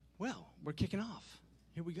we're kicking off.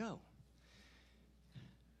 Here we go.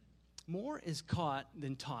 More is caught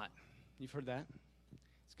than taught. You've heard that?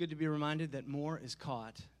 It's good to be reminded that more is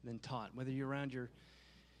caught than taught. Whether you're around your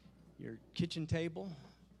kitchen table,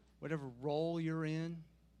 whatever role you're in,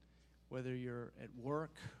 whether you're at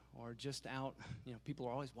work or just out, people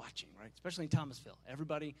are always watching, right? Especially in Thomasville.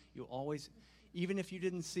 Everybody, you always, even if you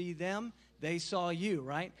didn't see them, they saw you,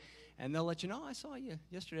 right? And they'll let you know, I saw you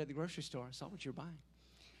yesterday at the grocery store. I saw what you were buying.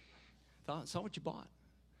 Saw what you bought.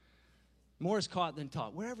 More is caught than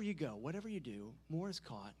taught. Wherever you go, whatever you do, more is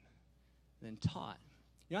caught than taught.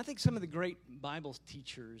 I think some of the great Bible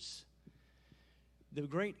teachers, the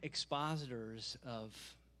great expositors of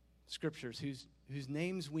scriptures whose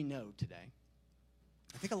names we know today,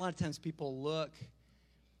 I think a lot of times people look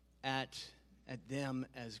at them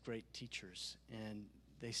as great teachers, and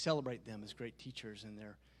they celebrate them as great teachers, and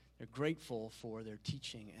they're grateful for their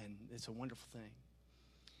teaching, and it's a wonderful thing.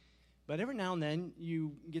 But every now and then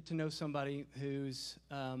you get to know somebody whose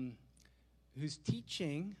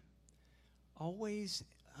teaching always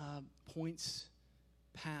points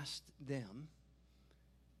past them,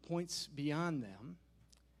 points beyond them,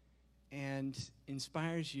 and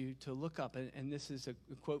inspires you to look up. And this is a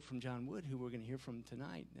quote from John Wood, who we're going to hear from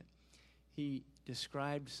tonight. He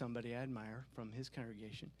described somebody I admire from his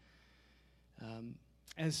congregation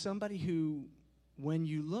as somebody who, when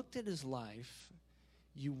you looked at his life,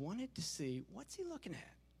 you wanted to see, what's he looking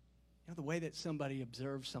at? The way that somebody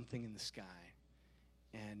observes something in the sky,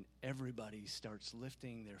 and everybody starts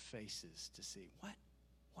lifting their faces to see,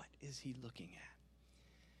 what is he looking at?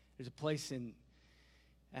 There's a place in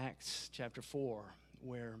Acts chapter 4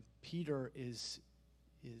 where Peter is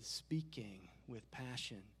speaking with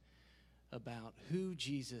passion about who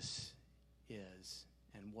Jesus is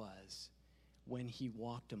and was when he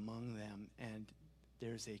walked among them, and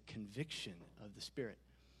there's a conviction of the Spirit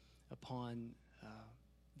upon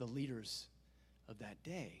the leaders of that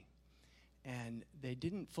day. And they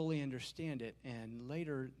didn't fully understand it, and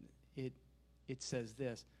later it says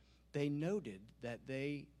this: they noted that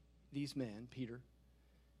these men, Peter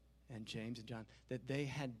and James and John, that they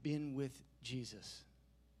had been with Jesus.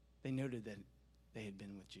 They noted that they had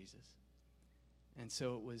been with Jesus. And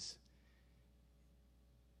so it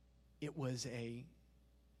was a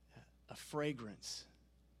fragrance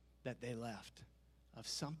that they left of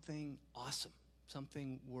something awesome,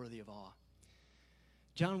 something worthy of awe.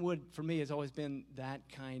 John Wood, for me, has always been that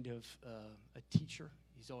kind of a teacher.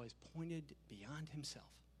 He's always pointed beyond himself.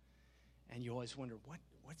 And you always wonder,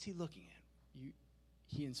 what's he looking at?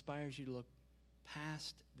 He inspires you to look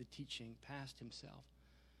past the teaching, past himself,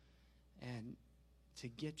 and to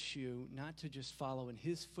get you not to just follow in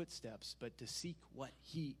his footsteps, but to seek what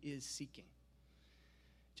he is seeking.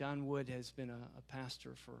 John Wood has been a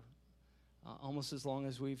pastor for almost as long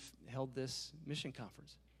as we've held this mission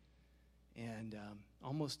conference, and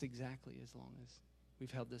almost exactly as long as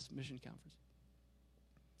we've held this mission conference.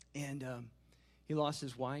 And he lost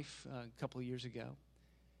his wife a couple of years ago.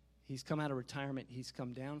 He's come out of retirement. He's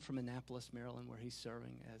come down from Annapolis, Maryland, where he's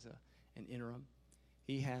serving as an interim.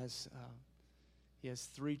 He has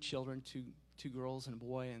 3 children, two girls and a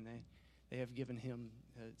boy, and they have given him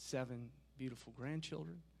 7 beautiful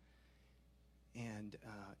grandchildren. And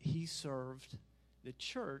he served the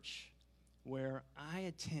church where I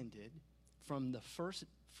attended from the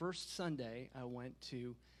first Sunday I went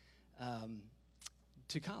to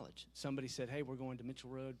college. Somebody said, "Hey, we're going to Mitchell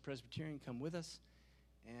Road Presbyterian. Come with us."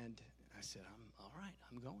 And I said, "I'm all right.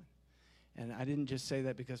 I'm going." And I didn't just say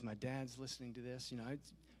that because my dad's listening to this.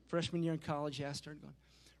 Freshman year in college, I started going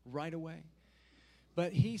right away.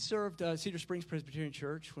 But he served Cedar Springs Presbyterian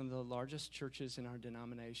Church, one of the largest churches in our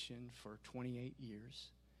denomination, for 28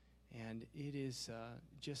 years. And it is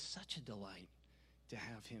just such a delight to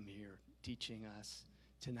have him here teaching us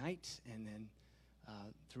tonight and then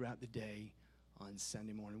throughout the day on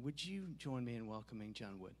Sunday morning. Would you join me in welcoming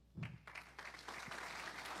John Wood?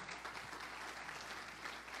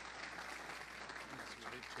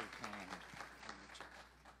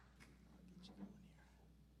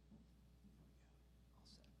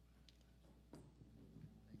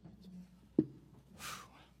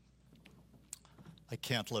 I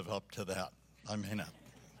can't live up to that. I mean,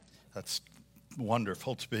 that's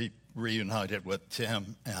wonderful to be reunited with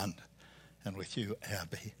Tim and with you,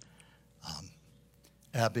 Abby.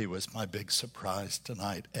 Abby was my big surprise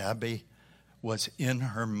tonight. Abby was in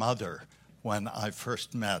her mother when I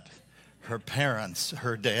first met her parents.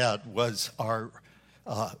 Her dad was our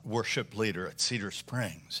worship leader at Cedar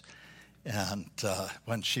Springs. And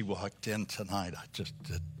when she walked in tonight, I just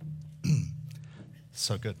did.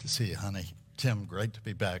 So good to see you, honey. Tim, great to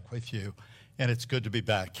be back with you. And it's good to be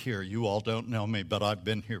back here. You all don't know me, but I've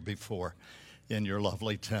been here before in your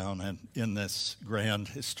lovely town and in this grand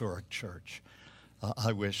historic church.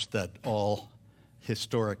 I wish that all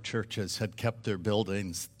historic churches had kept their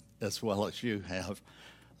buildings as well as you have.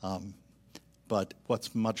 But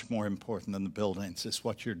what's much more important than the buildings is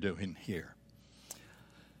what you're doing here.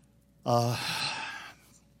 I'm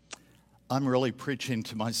really preaching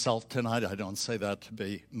to myself tonight. I don't say that to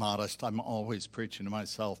be modest. I'm always preaching to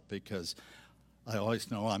myself because I always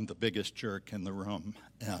know I'm the biggest jerk in the room.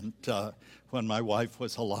 And when my wife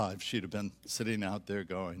was alive, she'd have been sitting out there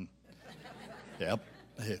going, yep,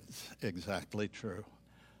 it's exactly true.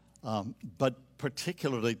 But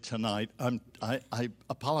particularly tonight, I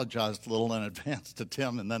apologized a little in advance to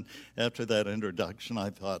Tim, and then after that introduction, I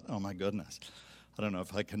thought, oh my goodness, I don't know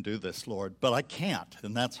if I can do this, Lord. But I can't,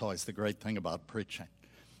 and that's always the great thing about preaching.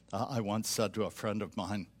 I once said to a friend of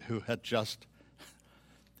mine who had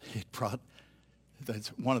he brought, that's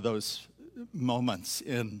one of those moments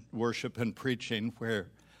in worship and preaching where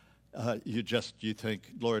you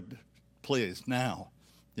think, Lord, please, now,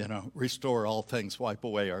 restore all things, wipe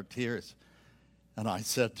away our tears. And I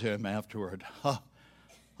said to him afterward,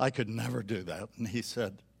 I could never do that. And he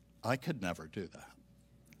said, I could never do that.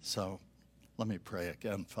 So let me pray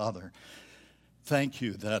again. Father, thank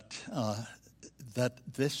you that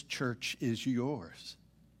this church is yours.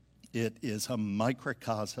 It is a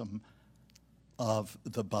microcosm of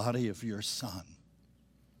the body of your Son.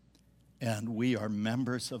 And we are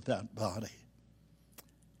members of that body.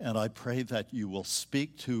 And I pray that you will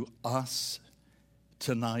speak to us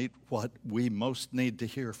tonight what we most need to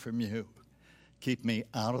hear from you. Keep me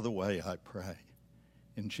out of the way, I pray.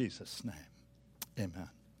 In Jesus' name,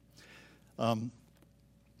 amen.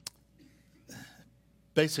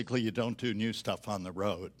 Basically, you don't do new stuff on the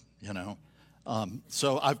road,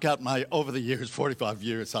 So I've got over the years, 45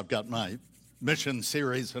 years, I've got my mission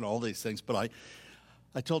series and all these things. But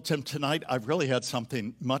I told Tim tonight I've really had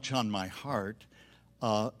something much on my heart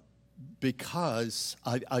because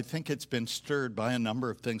I think it's been stirred by a number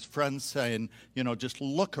of things. Friends saying, just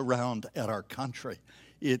look around at our country.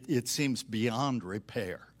 It seems beyond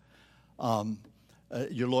repair.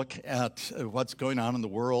 You look at what's going on in the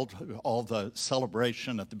world, all the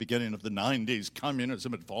celebration at the beginning of the 90s,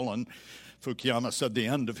 communism had fallen. Fukuyama said the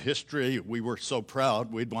end of history. We were so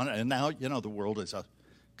proud we'd won it. And now, the world is a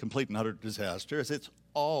complete and utter disaster, as it's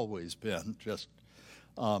always been.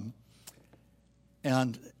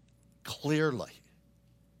 And clearly,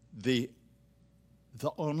 the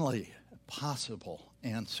only possible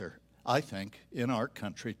answer, I think, in our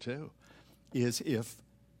country too, is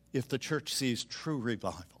if the church sees true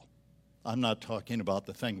revival. I'm not talking about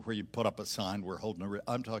the thing where you put up a sign, we're holding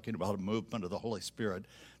I'm talking about a movement of the Holy Spirit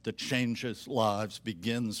that changes lives,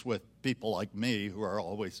 begins with people like me who are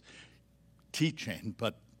always teaching,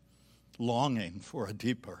 but longing for a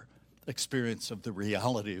deeper experience of the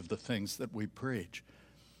reality of the things that we preach.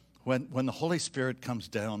 When the Holy Spirit comes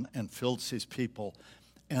down and fills his people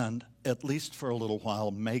and, at least for a little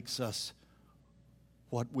while, makes us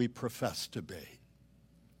what we profess to be.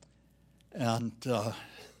 And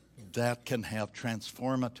that can have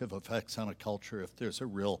transformative effects on a culture if there's a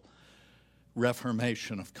real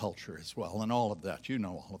reformation of culture as well, and all of that. You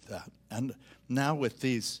know all of that. And now with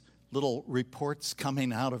these little reports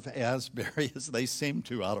coming out of Asbury, as they seem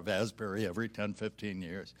to out of Asbury every 10, 15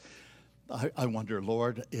 years, I wonder,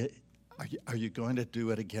 Lord, are you going to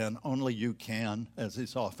do it again? Only you can, as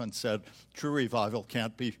is often said. True revival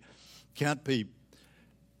can't be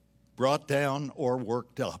brought down or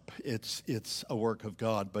worked up. It's a work of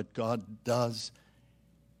God, but God does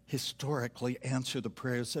historically answer the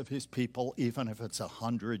prayers of his people, even if it's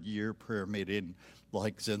 100-year prayer meeting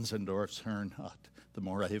like Zinzendorf's Herrnhut, the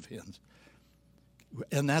Moravians.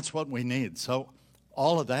 And that's what we need. So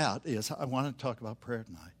all of that is, I want to talk about prayer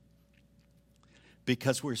tonight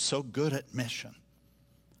because we're so good at mission.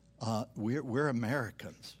 We're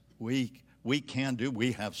Americans. We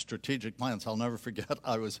have strategic plans. I'll never forget,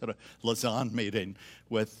 I was at a Lausanne meeting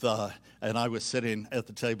and I was sitting at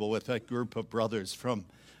the table with a group of brothers from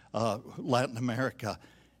Latin America,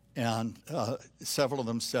 and several of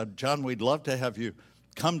them said, John, we'd love to have you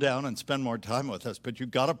come down and spend more time with us, but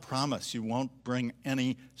you've got to promise you won't bring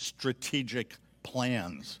any strategic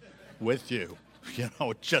plans with you.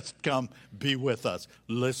 Just come be with us.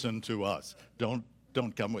 Listen to us. Don't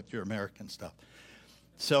come with your American stuff.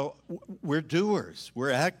 So we're doers. We're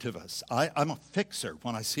activists. I'm a fixer.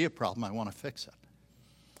 When I see a problem, I want to fix it.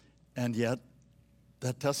 And yet,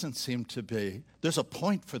 that doesn't seem to be. There's a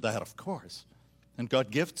point for that, of course. And God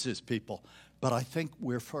gifts his people. But I think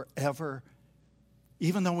we're forever,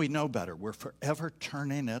 even though we know better, we're forever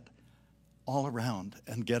turning it all around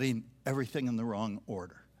and getting everything in the wrong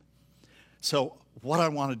order. So what I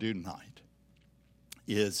want to do tonight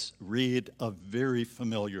is read a very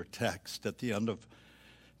familiar text at the end of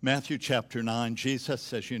Matthew chapter 9.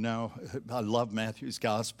 Jesus, as you know, I love Matthew's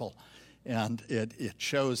gospel, and it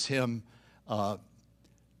shows him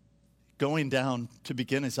going down to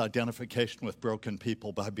begin his identification with broken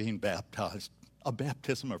people by being baptized, a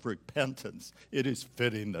baptism of repentance. It is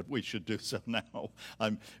fitting that we should do so now.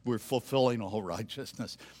 We're fulfilling all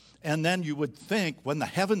righteousness. And then you would think when the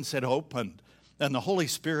heavens had opened and the Holy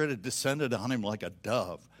Spirit had descended on him like a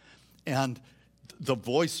dove, and the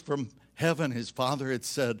voice from heaven, his Father had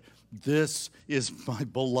said, "This is my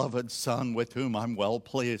beloved Son with whom I'm well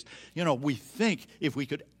pleased." You know, we think if we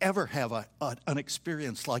could ever have an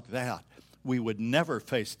experience like that, we would never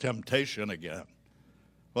face temptation again.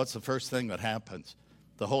 What's the first thing that happens?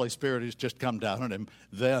 The Holy Spirit has just come down on him.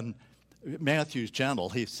 Then Matthew's gentle.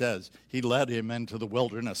 He says he led him into the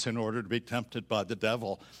wilderness in order to be tempted by the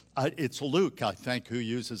devil. It's Luke, I think, who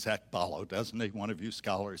uses ekbalo, doesn't he? One of you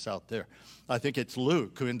scholars out there. I think it's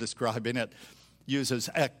Luke who, in describing it, uses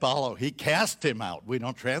ekbalo. He cast him out. We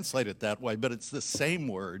don't translate it that way, but it's the same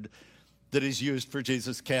word that is used for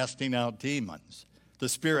Jesus casting out demons. The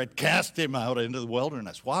Spirit cast him out into the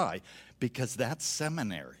wilderness. Why? Because that's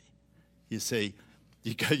seminary. You see,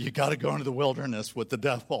 you got to go into the wilderness with the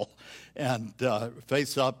devil and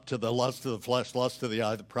face up to the lust of the flesh, lust of the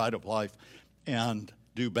eye, the pride of life, and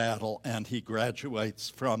do battle. And he graduates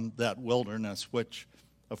from that wilderness, which,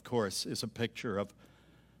 of course, is a picture of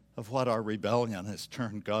what our rebellion has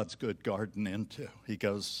turned God's good garden into. He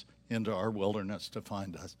goes into our wilderness to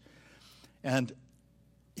find us. And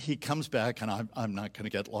he comes back, and I'm not going to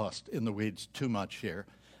get lost in the weeds too much here.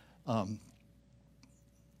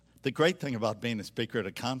 The great thing about being a speaker at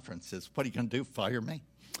a conference is, what are you going to do, fire me?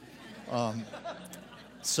 But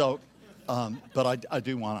I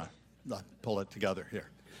do want to pull it together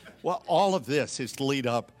here. Well, all of this is to lead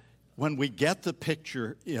up. When we get the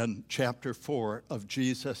picture in chapter 4 of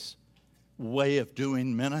Jesus' way of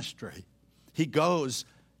doing ministry, he goes,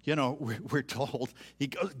 you know, we're told, he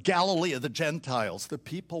goes, Galilee of the Gentiles, the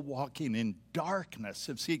people walking in darkness.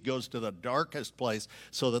 If he goes to the darkest place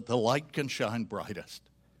so that the light can shine brightest.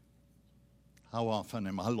 How often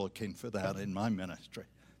am I looking for that in my ministry?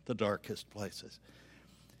 The darkest places.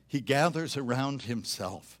 He gathers around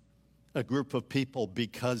himself a group of people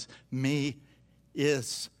because we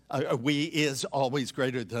is always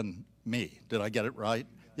greater than me. Did I get it right?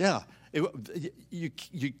 Yeah. You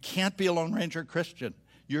can't be a Lone Ranger Christian.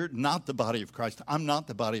 You're not the body of Christ. I'm not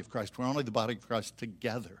the body of Christ. We're only the body of Christ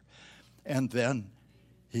together. And then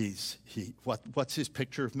what's his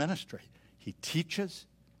picture of ministry? He teaches,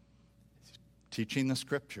 teaching the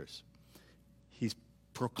scriptures. He's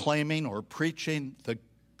proclaiming or preaching the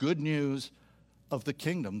good news of the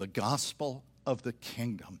kingdom, the gospel of the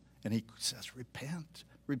kingdom. And he says, repent,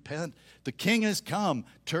 repent. The king has come.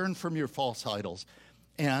 Turn from your false idols.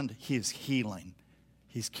 And he is healing.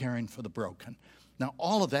 He's caring for the broken. Now,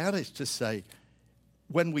 all of that is to say,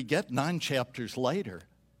 when we get 9 chapters later,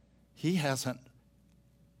 he hasn't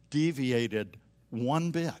deviated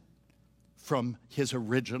one bit from his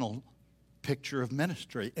original picture of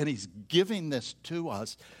ministry. And he's giving this to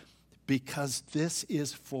us because this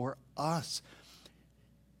is for us.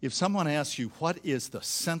 If someone asks you, what is the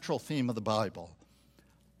central theme of the Bible?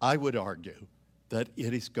 I would argue that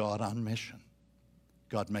it is God on mission.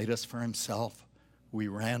 God made us for himself. We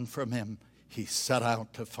ran from him. He set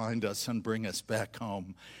out to find us and bring us back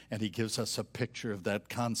home. And he gives us a picture of that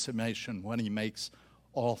consummation when he makes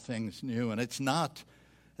all things new. And it's not,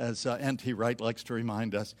 as N.T. Wright likes to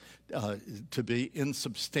remind us, to be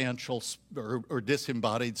insubstantial or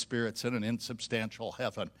disembodied spirits in an insubstantial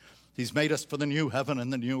heaven. He's made us for the new heaven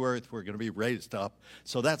and the new earth. We're going to be raised up.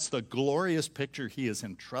 So that's the glorious picture. He has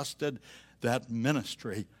entrusted that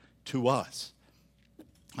ministry to us.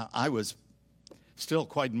 I was still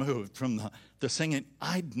quite moved from the singing.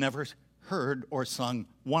 I'd never heard or sung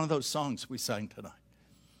one of those songs we sang tonight.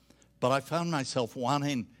 But I found myself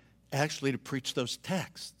wanting actually to preach those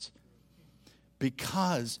texts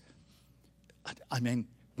because, I mean,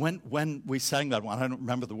 when we sang that one, I don't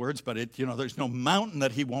remember the words, but there's no mountain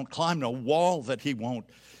that he won't climb, no wall that he won't,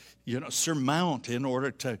 surmount in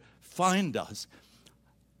order to find us.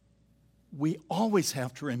 We always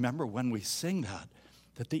have to remember when we sing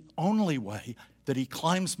that the only way that he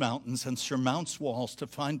climbs mountains and surmounts walls to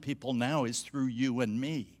find people now is through you and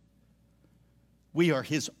me. We are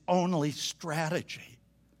his only strategy.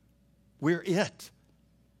 We're it.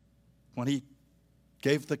 When he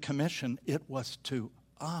gave the commission, it was to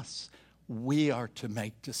us. We are to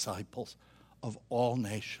make disciples of all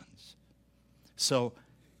nations. So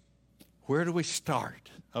where do we start?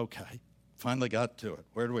 Okay, finally got to it.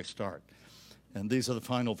 Where do we start? And these are the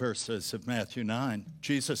final verses of Matthew 9.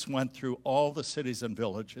 Jesus went through all the cities and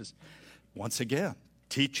villages, once again,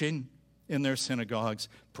 teaching in their synagogues,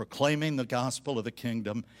 proclaiming the gospel of the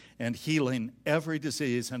kingdom, and healing every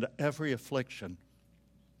disease and every affliction.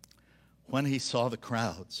 When he saw the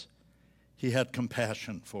crowds, he had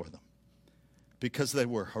compassion for them, because they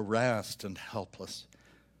were harassed and helpless,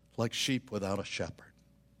 like sheep without a shepherd.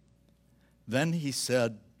 Then he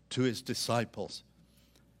said to his disciples,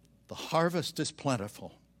 "The harvest is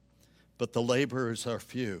plentiful, but the laborers are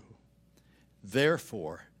few.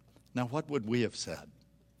 Therefore," now what would we have said?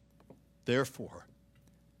 Therefore,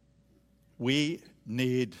 we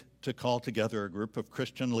need to call together a group of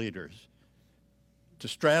Christian leaders to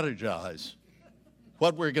strategize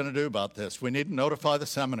what we're going to do about this. We need to notify the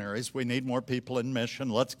seminaries. We need more people in mission.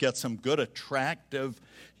 Let's get some good, attractive,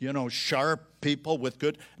 sharp people with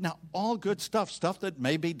good, now, all good stuff that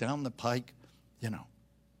may be down the pike,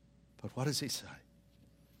 But what does he say?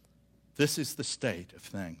 This is the state of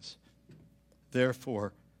things.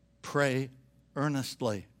 Therefore, pray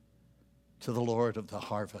earnestly to the Lord of the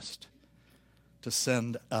harvest to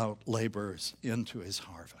send out laborers into his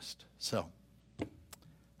harvest. So,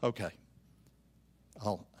 okay.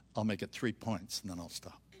 I'll make it 3 points and then I'll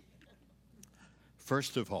stop.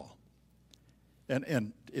 First of all,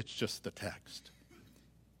 and it's just the text,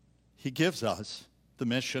 he gives us the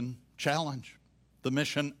mission challenge, the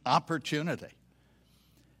mission opportunity.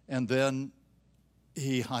 And then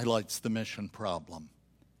he highlights the mission problem.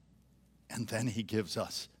 And then he gives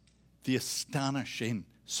us the astonishing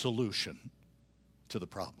solution to the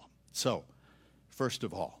problem. So, first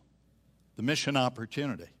of all, the mission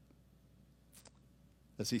opportunity.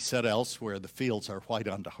 As he said elsewhere, the fields are white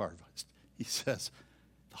unto harvest. He says,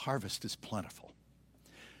 the harvest is plentiful.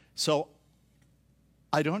 So,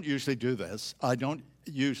 I don't usually do this. I don't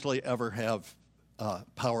usually ever have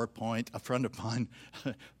PowerPoint. A friend of mine,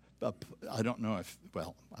 I don't know if,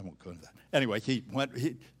 well, I won't go into that. Anyway,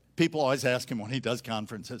 people always ask him when he does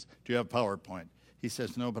conferences, do you have PowerPoint? He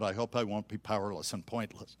says, no, but I hope I won't be powerless and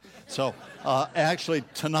pointless. So actually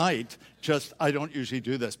tonight, I don't usually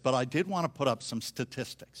do this, but I did want to put up some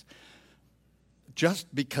statistics.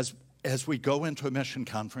 Just because as we go into a mission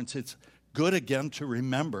conference, it's good again to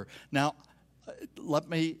remember. Now, let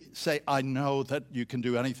me say, I know that you can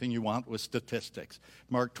do anything you want with statistics.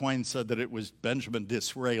 Mark Twain said that it was Benjamin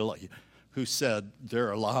Disraeli who said,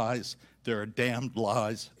 there are lies, there are damned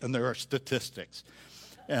lies, and there are statistics.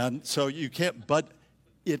 And so you can't, but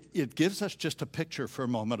it gives us just a picture for a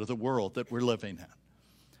moment of the world that we're living in.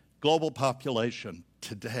 Global population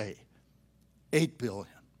today, 8 billion.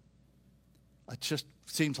 It just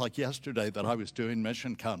seems like yesterday that I was doing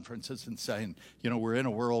mission conferences and saying, we're in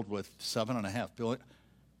a world with 7.5 billion.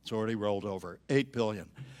 It's already rolled over, 8 billion.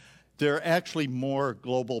 There are actually more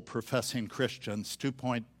global professing Christians,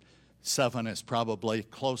 2.7 is probably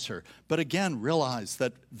closer. But again, realize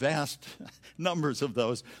that vast numbers of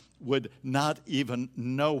those would not even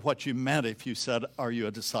know what you meant if you said, are you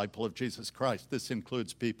a disciple of Jesus Christ? This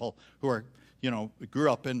includes people who are,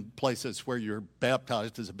 grew up in places where you're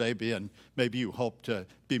baptized as a baby and maybe you hope to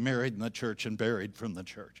be married in the church and buried from the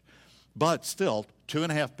church. But still,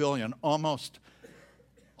 2.5 billion, almost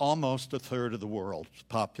a third of the world's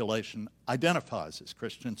population identifies as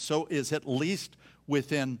Christian. So is at least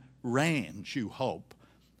within range, you hope,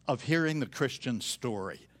 of hearing the Christian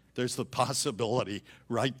story. There's the possibility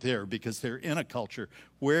right there because they're in a culture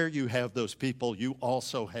where you have those people. You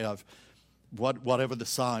also have, whatever the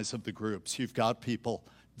size of the groups, you've got people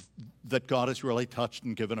that God has really touched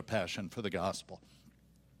and given a passion for the gospel.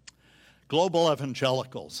 Global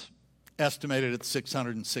evangelicals, estimated at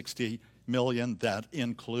 660 million. That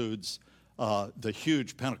includes the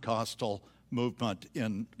huge Pentecostal movement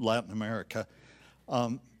in Latin America.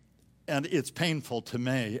 And it's painful to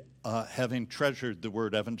me, having treasured the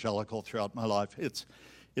word evangelical throughout my life.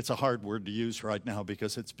 It's a hard word to use right now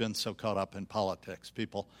because it's been so caught up in politics.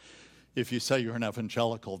 People, if you say you're an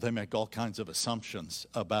evangelical, they make all kinds of assumptions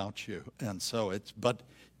about you. And so but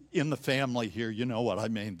in the family here, you know what I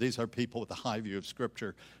mean. These are people with a high view of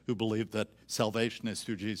Scripture who believe that salvation is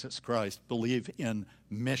through Jesus Christ, believe in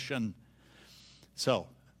mission. So,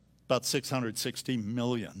 about 660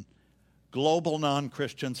 million. Global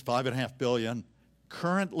non-Christians, 5.5 billion.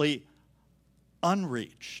 Currently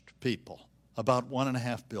unreached people, about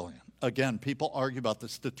 1.5 billion. Again, people argue about the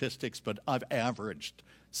statistics, but I've averaged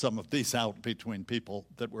some of these out between people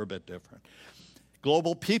that were a bit different.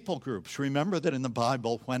 Global people groups. Remember that in the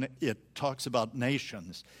Bible, when it talks about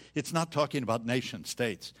nations, it's not talking about nation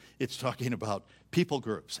states. It's talking about people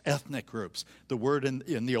groups, ethnic groups. The word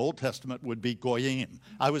in the Old Testament would be goyim.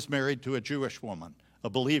 I was married to a Jewish woman, a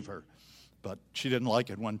believer, but she didn't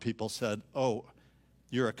like it when people said, oh,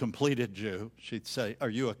 you're a completed Jew. She'd say, are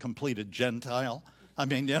you a completed Gentile? I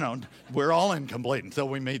mean, we're all incomplete until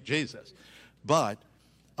we meet Jesus. But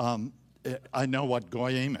I know what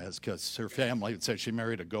goyim is because her family would say she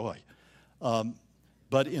married a goy.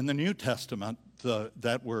 But in the New Testament,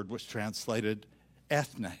 that word was translated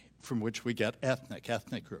ethne, from which we get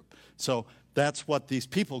ethnic group. So that's what these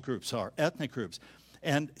people groups are, ethnic groups.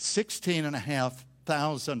 And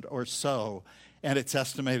 16,500 or so, and it's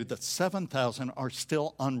estimated that 7,000 are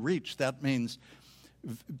still unreached. That means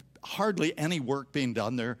hardly any work being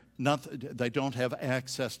done there. They don't have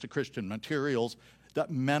access to Christian materials. That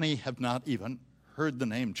many have not even heard the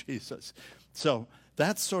name Jesus. So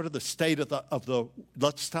that's sort of the state of the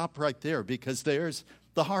let's stop right there, because there's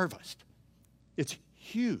the harvest. It's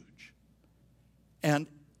huge. And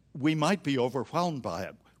we might be overwhelmed by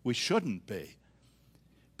it. We shouldn't be,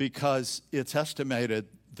 because it's estimated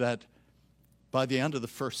that by the end of the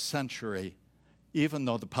first century, even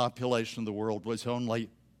though the population of the world was only,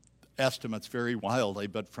 estimates vary wildly,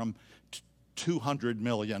 but from 200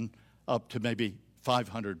 million up to maybe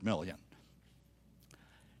 500 million.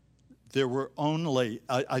 There were only,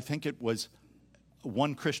 I think it was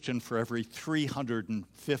one Christian for every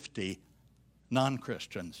 350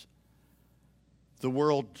 non-Christians. The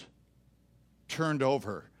world turned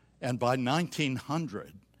over, and by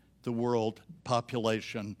 1900, the world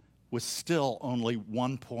population was still only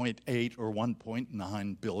 1.8 or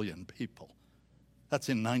 1.9 billion people. That's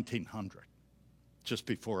in 1900, just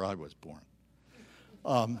before I was born.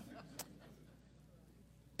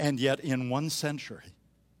 And yet in one century,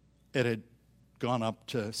 it had gone up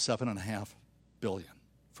to 7.5 billion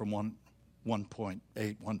from 1.8,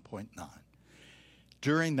 1.9.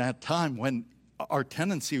 During that time, when our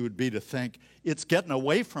tendency would be to think, it's getting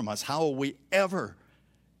away from us. How will we ever,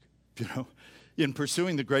 in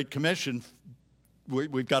pursuing the Great Commission,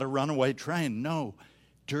 we've got a runaway train. No,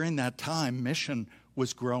 during that time, mission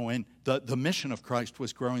was growing. The mission of Christ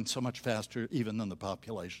was growing so much faster even than the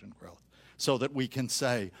population growth. So that we can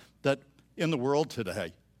say that in the world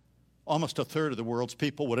today, almost a third of the world's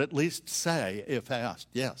people would at least say, if asked,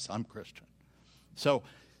 yes, I'm Christian. So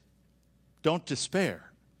don't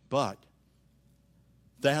despair, but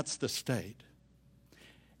that's the state.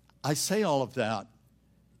 I say all of that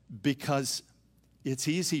because it's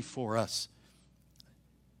easy for us,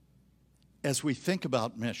 as we think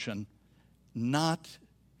about mission, I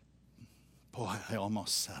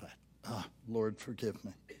almost said it. Oh, Lord, forgive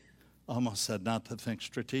me. I almost said not to think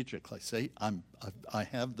strategically. See, I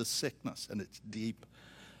have the sickness, and it's deep.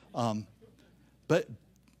 But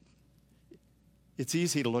it's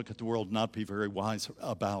easy to look at the world and not be very wise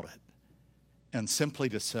about it, and simply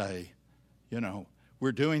to say,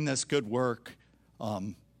 we're doing this good work.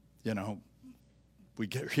 We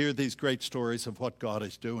hear these great stories of what God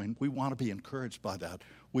is doing. We want to be encouraged by that.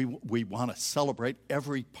 We want to celebrate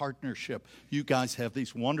every partnership. You guys have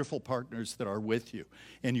these wonderful partners that are with you,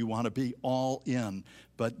 and you want to be all in.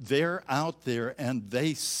 But they're out there, and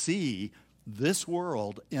they see this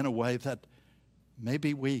world in a way that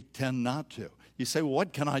maybe we tend not to. You say, well,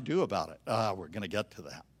 what can I do about it? We're going to get to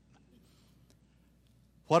that.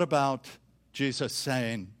 What about Jesus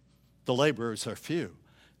saying the laborers are few?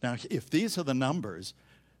 Now, if these are the numbers,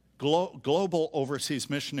 global overseas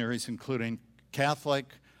missionaries, including Catholic,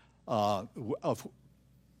 of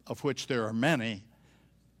which there are many,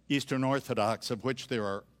 Eastern Orthodox, of which there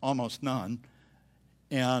are almost none,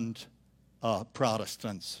 and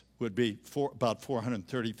Protestants would be about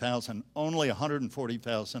 430,000. Only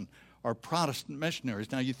 140,000 are Protestant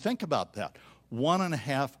missionaries. Now, you think about that.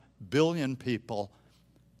 1.5 billion people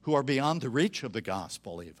who are beyond the reach of the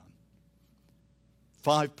gospel even.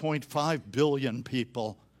 5.5 billion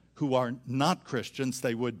people who are not Christians.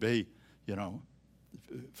 They would be,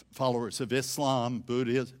 followers of Islam,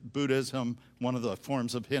 Buddhism, one of the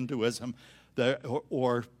forms of Hinduism,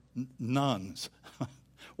 or nuns,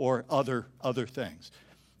 or other things.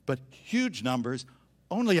 But huge numbers,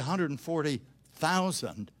 only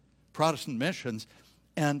 140,000 Protestant missions,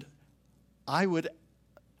 and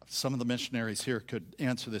some of the missionaries here could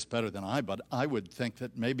answer this better than I, but I would think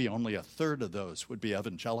that maybe only a third of those would be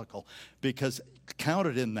evangelical, because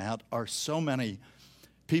counted in that are so many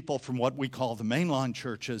people from what we call the mainline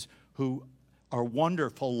churches who are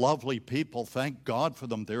wonderful, lovely people. Thank God for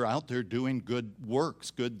them. They're out there doing good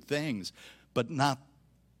works, good things, but not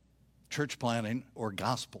church planting or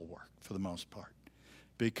gospel work for the most part.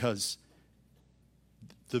 because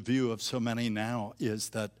the view of so many now is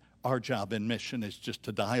that our job in mission is just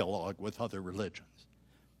to dialogue with other religions,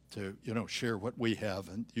 to, share what we have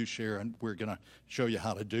and you share, and we're going to show you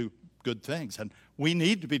how to do good things. And we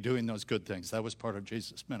need to be doing those good things. That was part of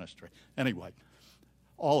Jesus' ministry. Anyway,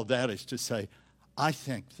 all of that is to say, I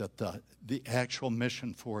think that the actual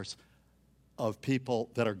mission force of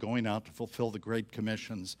people that are going out to fulfill the Great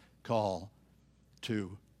Commission's call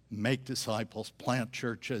to make disciples, plant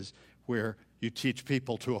churches where you teach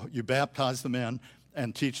people you baptize them in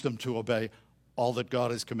and teach them to obey all that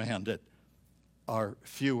God has commanded, are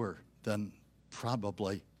fewer than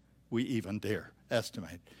probably we even dare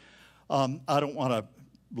estimate. I don't want to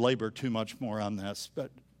labor too much more on this,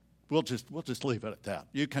 but we'll just leave it at that.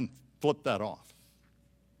 You can flip that off.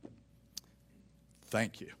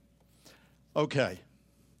 Thank you. Okay.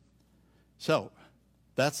 So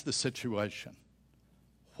that's the situation.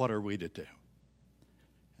 What are we to do?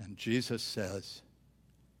 And Jesus says,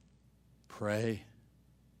 pray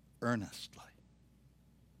earnestly.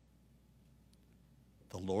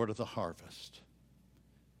 The Lord of the harvest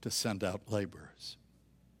to send out laborers.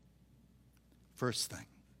 First thing,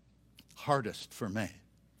 hardest for me,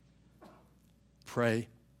 pray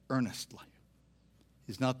earnestly.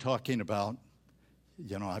 He's not talking about,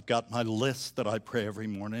 I've got my list that I pray every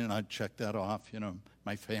morning and I check that off,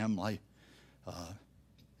 my family,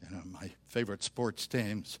 my favorite sports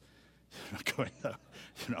teams,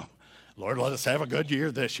 Lord, let us have a good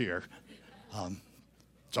year this year.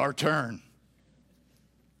 It's our turn.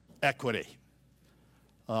 Equity.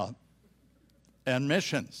 And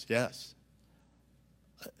missions, yes.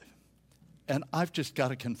 And I've just got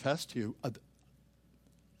to confess to you,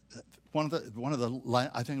 one of the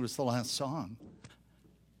I think it was the last song,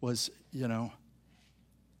 was,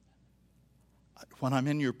 when I'm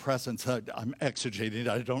in your presence, I'm exegeting,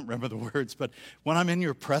 I don't remember the words, but when I'm in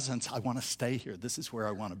your presence, I want to stay here. This is where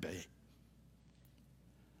I want to be.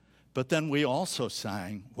 But then we also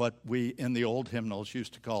sang what we in the old hymnals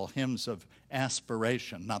used to call hymns of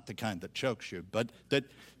aspiration, not the kind that chokes you, but that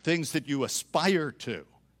things that you aspire to.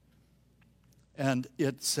 And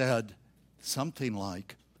it said something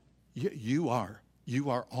like, you are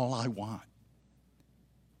all I want.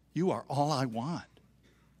 You are all I want.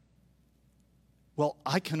 Well,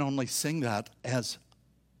 I can only sing that as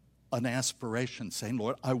an aspiration, saying,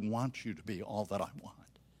 Lord, I want you to be all that I want.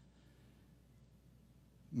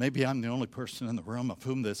 Maybe I'm the only person in the room of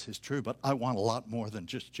whom this is true, but I want a lot more than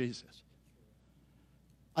just Jesus.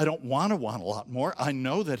 I don't want a lot more. I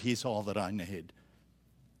know that he's all that I need.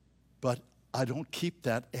 But I don't keep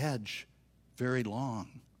that edge very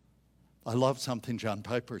long. I love something John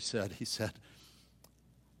Piper said. He said,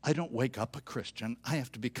 I don't wake up a Christian. I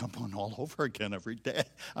have to become one all over again every day.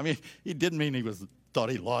 I mean, he didn't mean thought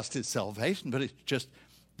he lost his salvation, but it's just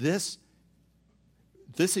this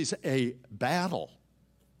is a battle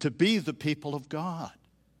to be the people of God.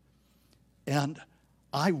 And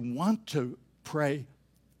I want to pray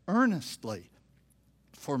earnestly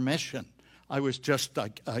for mission. I was just,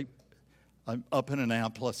 I'm up in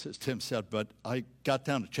Annapolis, as Tim said, but I got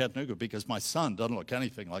down to Chattanooga because my son doesn't look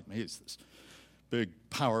anything like me. He's this big,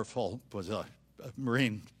 powerful, was a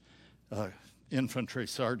Marine infantry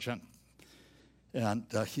sergeant. And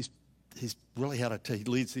he's really he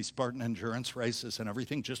leads these Spartan endurance races and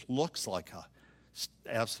everything, just looks like a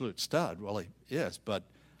absolute stud. Well, he is, but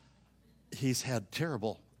he's had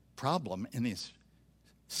terrible problem in his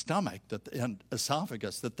stomach and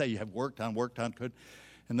esophagus that they have worked on good.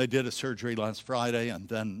 And they did a surgery last Friday, and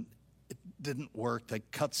then it didn't work. They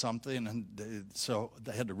cut something, and so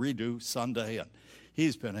they had to redo Sunday. And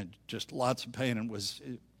he's been in just lots of pain and was,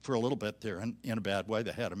 for a little bit there, in a bad way.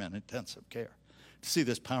 They had him in intensive care. To see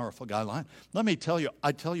this powerful guy lying. Let me tell you,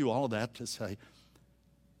 I tell you all of that to say,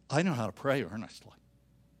 I know how to pray earnestly.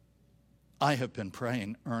 I have been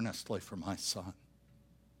praying earnestly for my son,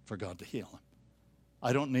 for God to heal him.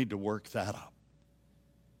 I don't need to work that up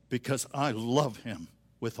because I love him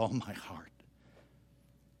with all my heart.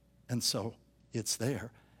 And so it's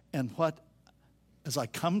there. And as I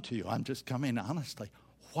come to you, I'm just coming honestly,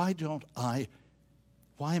 why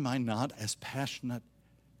am I not as passionate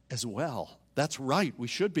as well? That's right, we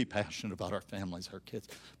should be passionate about our families, our kids.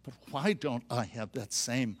 But why don't I have that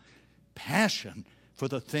same passion for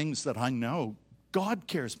the things that I know God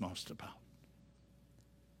cares most about?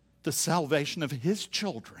 The salvation of his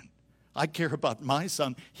children. I care about my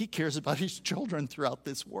son. He cares about his children throughout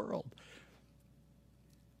this world.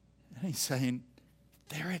 And he's saying,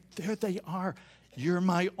 there they are. You're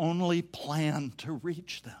my only plan to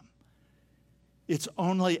reach them. It's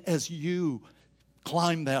only as you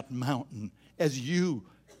climb that mountain, as you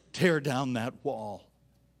tear down that wall,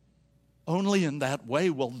 Only in that way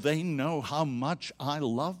will they know how much I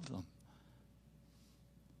love them.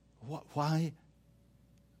 Why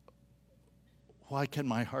can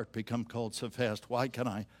my heart become cold so fast? Why can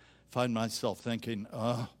I find myself thinking,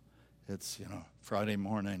 oh, it's, Friday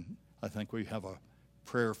morning. I think we have a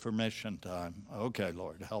prayer for mission time. Okay,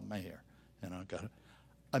 Lord, help me here.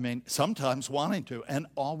 Sometimes wanting to and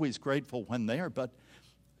always grateful when there, but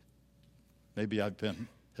maybe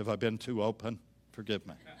have I been too open? Forgive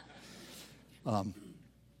me.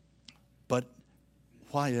 But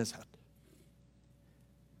why is it?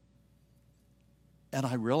 And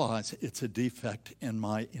I realize it's a defect in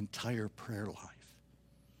my entire prayer life.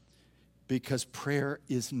 Because prayer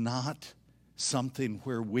is not something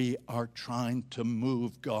where we are trying to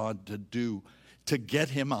move God to get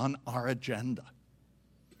him on our agenda.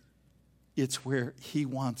 It's where he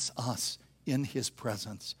wants us in his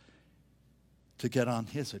presence to get on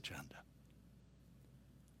his agenda.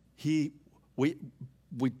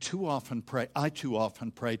 We too often pray, I too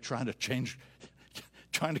often pray trying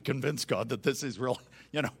to convince God that this is real.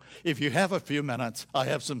 If you have a few minutes, I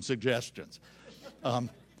have some suggestions.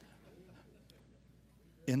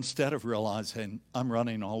 Instead of realizing I'm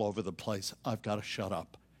running all over the place, I've got to shut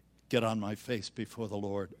up, get on my face before the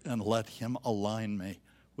Lord, and let him align me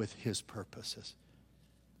with his purposes,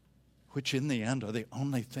 which in the end are the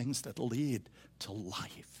only things that lead to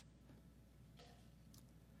life.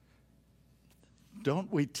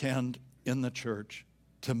 Don't we tend in the church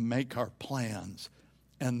to make our plans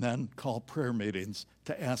and then call prayer meetings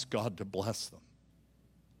to ask God to bless them?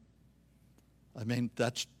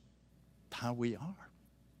 That's how we are.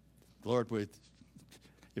 Lord,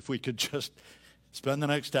 if we could just spend the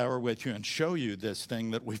next hour with you and show you this thing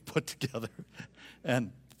that we've put together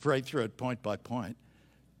and pray through it point by point,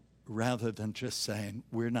 rather than just saying,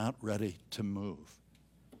 we're not ready to move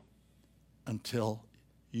until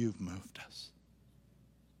you've moved us,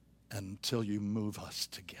 until you move us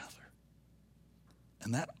together.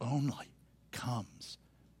 And that only comes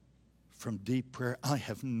from deep prayer. I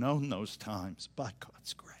have known those times by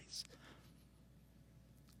God's grace.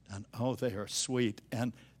 And oh, they are sweet.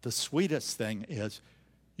 And the sweetest thing is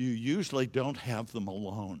you usually don't have them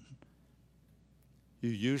alone. You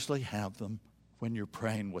usually have them when you're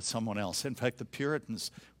praying with someone else. In fact, the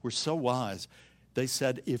Puritans were so wise. They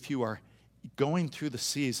said if you are going through the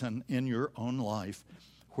season in your own life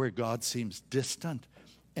where God seems distant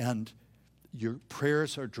and your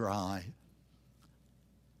prayers are dry,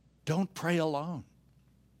 don't pray alone.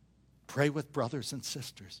 Pray with brothers and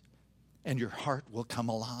sisters, and your heart will come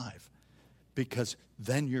alive, because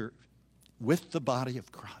then you're with the body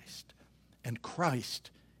of Christ, and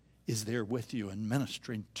Christ is there with you and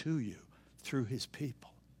ministering to you through his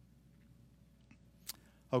people.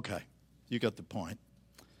 Okay, you get the point.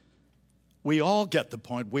 We all get the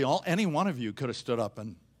point. Any one of you could have stood up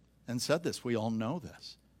and said this. We all know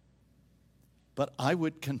this. But I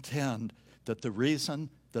would contend that the reason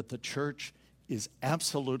that the church is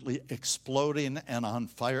absolutely exploding and on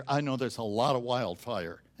fire. I know there's a lot of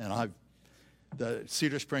wildfire, and the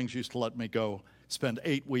Cedar Springs used to let me go spend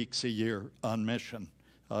 8 weeks a year on mission,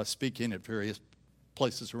 speaking at various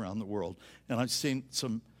places around the world. And I've seen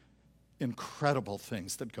some incredible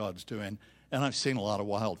things that God's doing, and I've seen a lot of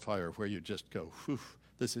wildfire where you just go, whew,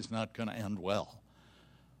 this is not going to end well.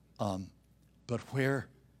 But where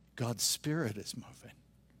God's Spirit is moving,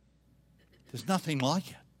 there's nothing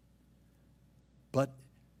like it. But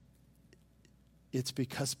it's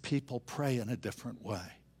because people pray in a different way.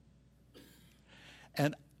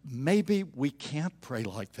 And maybe we can't pray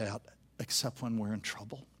like that except when we're in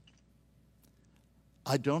trouble.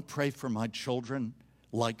 I don't pray for my children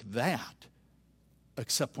like that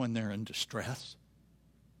except when they're in distress,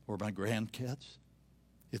 or my grandkids.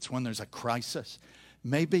 It's when there's a crisis.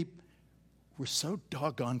 Maybe we're so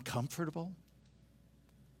doggone comfortable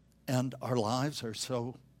and our lives are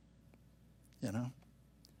so,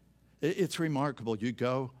 it's remarkable. You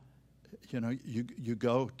go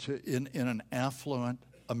to in an affluent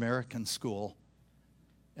American school,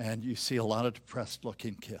 and you see a lot of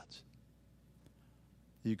depressed-looking kids.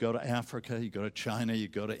 You go to Africa, you go to China, you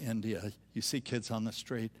go to India, you see kids on the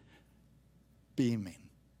street beaming,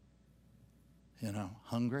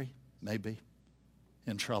 hungry, maybe,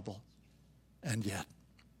 in trouble. And yet,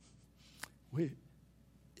 we've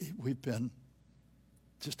been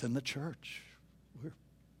just in the church.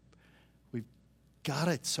 We've got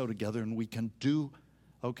it so together, and we can do,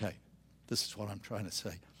 okay, this is what I'm trying to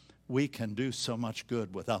say. We can do so much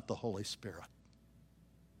good without the Holy Spirit,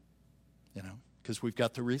 because we've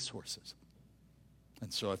got the resources.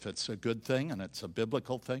 And so if it's a good thing and it's a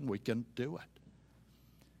biblical thing, we can do it.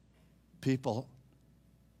 People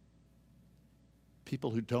people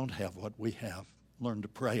who don't have what we have learn to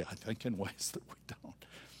pray, I think, in ways that we don't.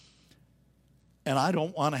 And I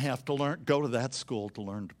don't want to have to go to that school to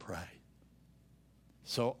learn to pray.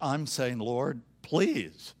 So I'm saying, Lord,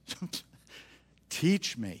 please,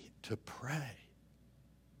 teach me to pray.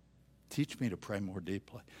 Teach me to pray more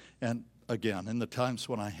deeply. And again, in the times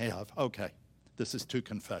when I have, okay, this is too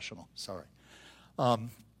confessional, sorry. I'll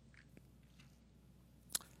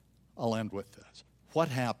end with this. What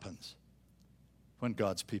happens when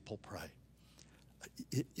God's people pray?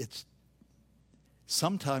 It's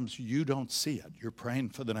sometimes you don't see it. You're praying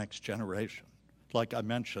for the next generation. Like I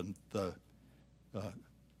mentioned, the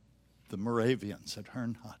Moravians at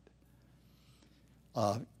Herrnhut.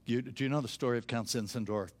 Do you know the story of Count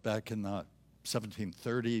Zinzendorf back in the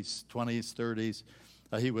 1730s, 20s, 30s?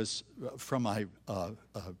 He was from a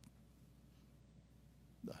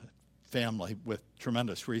family with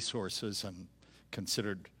tremendous resources and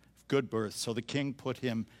considered good birth. So the king put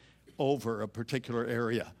him over a particular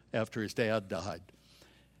area after his dad died.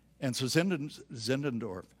 And so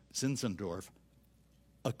Zinzendorf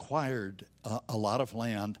acquired a lot of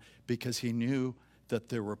land because he knew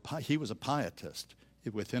that he was a pietist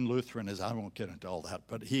within Lutheranism. I won't get into all that,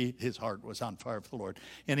 but his heart was on fire for the Lord.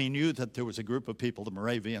 And he knew that there was a group of people, the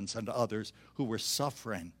Moravians and others, who were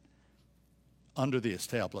suffering under the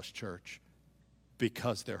established church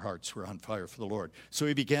because their hearts were on fire for the Lord. So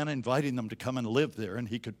he began inviting them to come and live there, and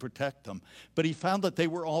he could protect them. But he found that they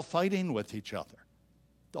were all fighting with each other,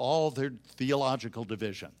 all their theological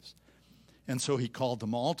divisions. And so he called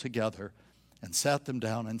them all together and sat them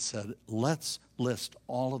down and said, let's list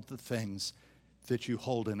all of the things that you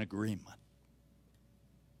hold in agreement.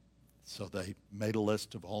 So they made a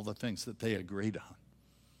list of all the things that they agreed on.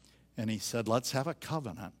 And he said, let's have a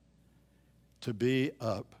covenant to be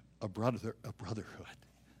a brotherhood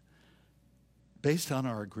based on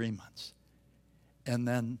our agreements, and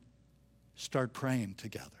then start praying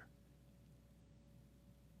together.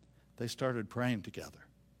 They started praying together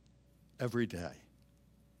every day.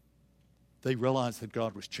 They realized that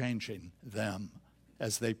God was changing them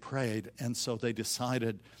as they prayed, and so they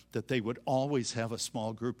decided that they would always have a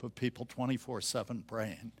small group of people 24/7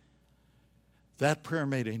 praying. That prayer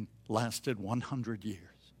meeting lasted 100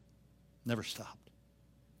 years, never stopped.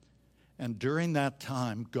 And during that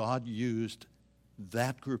time, God used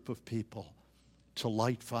that group of people to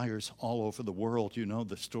light fires all over the world. You know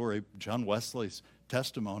the story, John Wesley's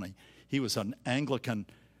testimony. He was an Anglican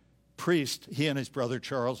priest. He and his brother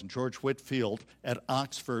Charles and George Whitefield at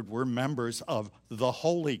Oxford were members of the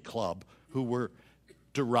Holy Club, who were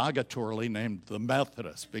derogatorily named the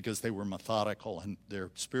Methodists because they were methodical in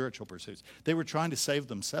their spiritual pursuits. They were trying to save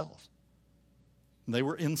themselves. They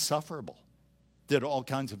were insufferable, did all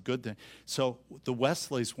kinds of good things. So the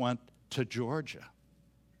Wesleys went to Georgia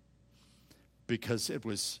because it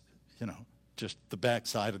was, just the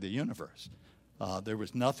backside of the universe. There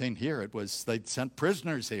was nothing here. They'd sent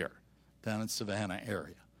prisoners here down in Savannah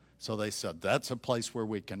area. So they said, that's a place where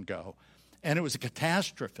we can go. And it was a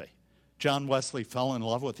catastrophe. John Wesley fell in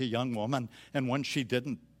love with a young woman, and when she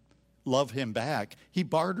didn't love him back, he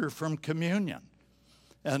barred her from communion.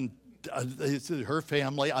 And her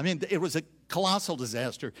family, it was a colossal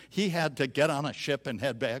disaster. He had to get on a ship and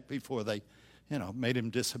head back before they, made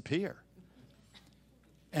him disappear.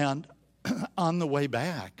 And on the way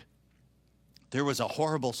back, there was a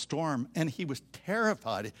horrible storm, and he was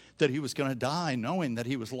terrified that he was going to die, knowing that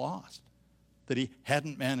he was lost, that he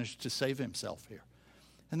hadn't managed to save himself here.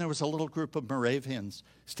 And there was a little group of Moravians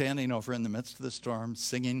standing over in the midst of the storm,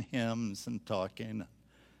 singing hymns and talking,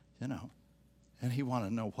 and he wanted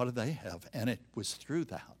to know, what do they have? And it was through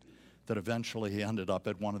that eventually he ended up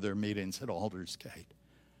at one of their meetings at Aldersgate.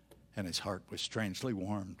 And his heart was strangely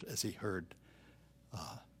warmed as he heard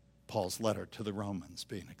Paul's letter to the Romans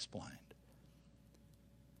being explained.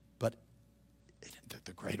 But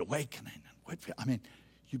the Great Awakening,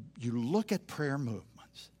 you look at prayer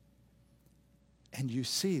movements and you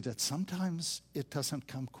see that sometimes it doesn't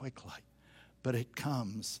come quickly, but it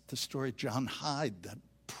comes. The story of John Hyde, that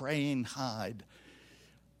praying Hyde.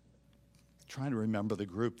 Trying to remember the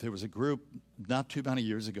group. There was a group not too many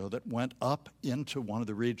years ago that went up into one of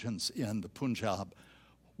the regions in the Punjab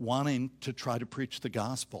wanting to try to preach the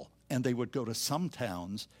gospel. And they would go to some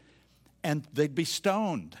towns and they'd be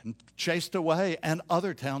stoned and chased away. And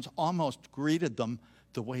other towns almost greeted them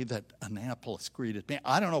the way that Annapolis greeted me.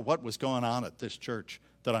 I don't know what was going on at this church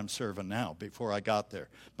that I'm serving now before I got there.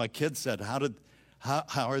 My kids said, how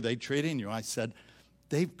are they treating you? I said,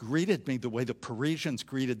 they've greeted me the way the Parisians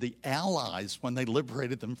greeted the Allies when they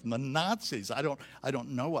liberated them from the Nazis. I don't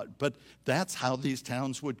know what, but that's how these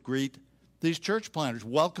towns would greet These church planters,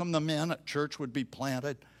 welcome them in, a church would be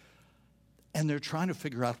planted. And they're trying to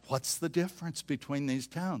figure out what's the difference between these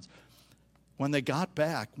towns. When they got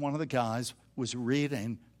back, one of the guys was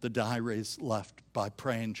reading the diaries left by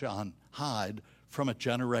Praying John Hyde from a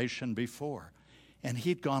generation before. And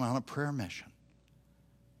he'd gone on a prayer mission.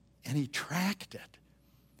 And he tracked it.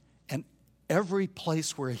 And every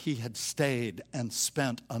place where he had stayed and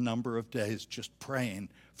spent a number of days just praying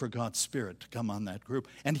for God's Spirit to come on that group.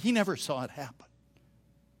 And he never saw it happen.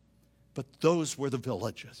 But those were the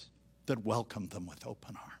villages that welcomed them with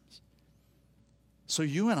open arms. So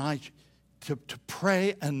you and I, to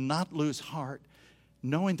pray and not lose heart,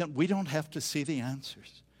 knowing that we don't have to see the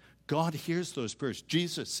answers. God hears those prayers.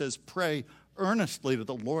 Jesus says, pray earnestly to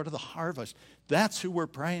the Lord of the harvest. That's who we're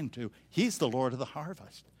praying to. He's the Lord of the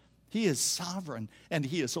harvest. He is sovereign, and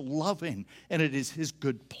he is loving, and it is his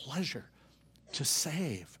good pleasure to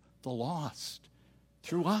save the lost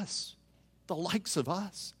through us, the likes of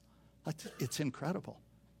us. It's incredible.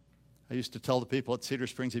 I used to tell the people at Cedar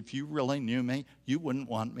Springs, if you really knew me, you wouldn't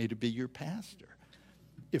want me to be your pastor.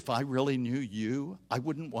 If I really knew you, I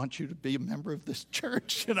wouldn't want you to be a member of this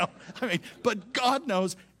church, but God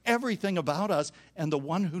knows everything about us, and the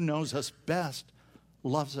one who knows us best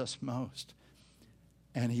loves us most.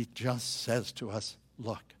 And he just says to us,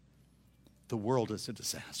 look, the world is a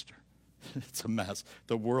disaster. It's a mess.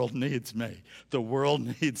 The world needs me. The world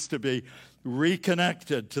needs to be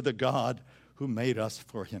reconnected to the God who made us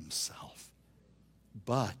for himself.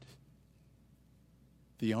 But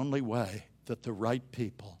the only way that the right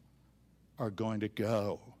people are going to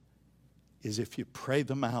go is if you pray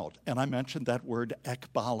them out. And I mentioned that word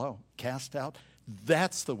ekbalo, cast out.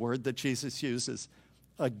 That's the word that Jesus uses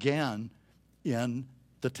again in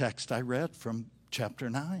the text I read from chapter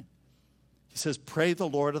 9. He says, pray the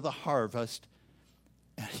Lord of the harvest.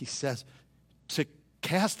 And he says, to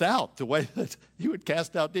cast out the way that you would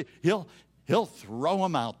cast out, he'll throw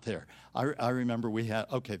them out there. I remember we had,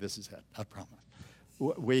 okay, this is it, I promise.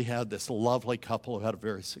 We had this lovely couple who had a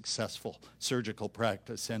very successful surgical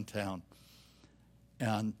practice in town.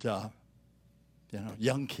 And,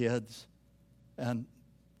 young kids. And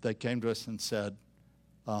they came to us and said,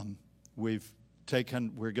 we're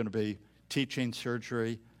going to be teaching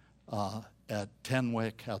surgery at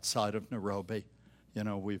Tenwick outside of Nairobi.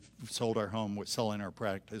 We've sold our home, we're selling our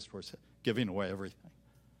practice, we're giving away everything.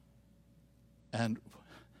 And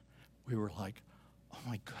we were like, oh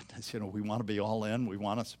my goodness, we want to be all in, we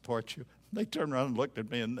want to support you. They turned around and looked at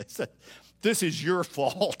me and they said, this is your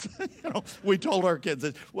fault. We told our kids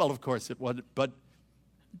that, well, of course it wasn't, but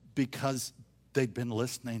because they'd been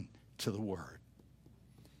listening to the word.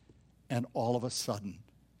 And all of a sudden,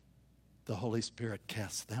 the Holy Spirit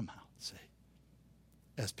cast them out, see.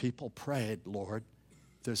 As people prayed, Lord,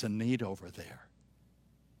 there's a need over there.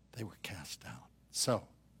 They were cast out. So,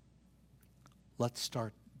 let's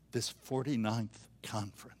start this 49th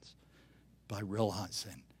conference by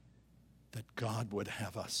realizing that God would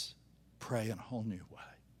have us pray in a whole new way.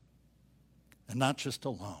 And not just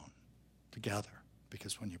alone, together.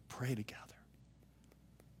 Because when you pray together,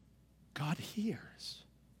 God hears.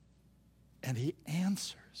 And he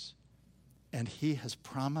answers. And he has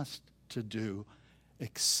promised to do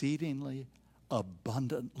exceedingly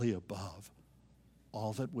abundantly above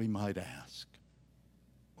all that we might ask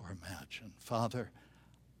or imagine. Father,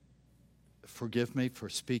 forgive me for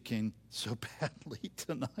speaking so badly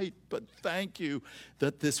tonight, but thank you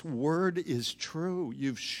that this word is true.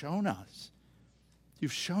 You've shown us.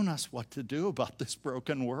 You've shown us what to do about this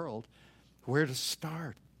broken world, where to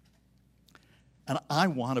start. And I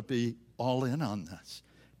want to be all in on this.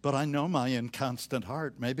 But I know my inconstant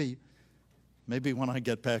heart. Maybe when I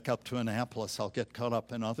get back up to Annapolis, I'll get caught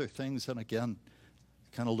up in other things and again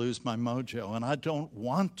kind of lose my mojo. And I don't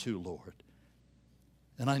want to, Lord.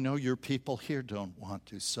 And I know your people here don't want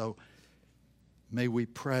to. So may we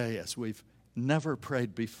pray as we've never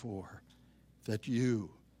prayed before, that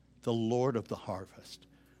you, the Lord of the harvest,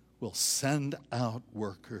 will send out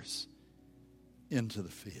workers into the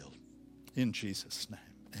field. In Jesus' name,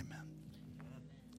 amen.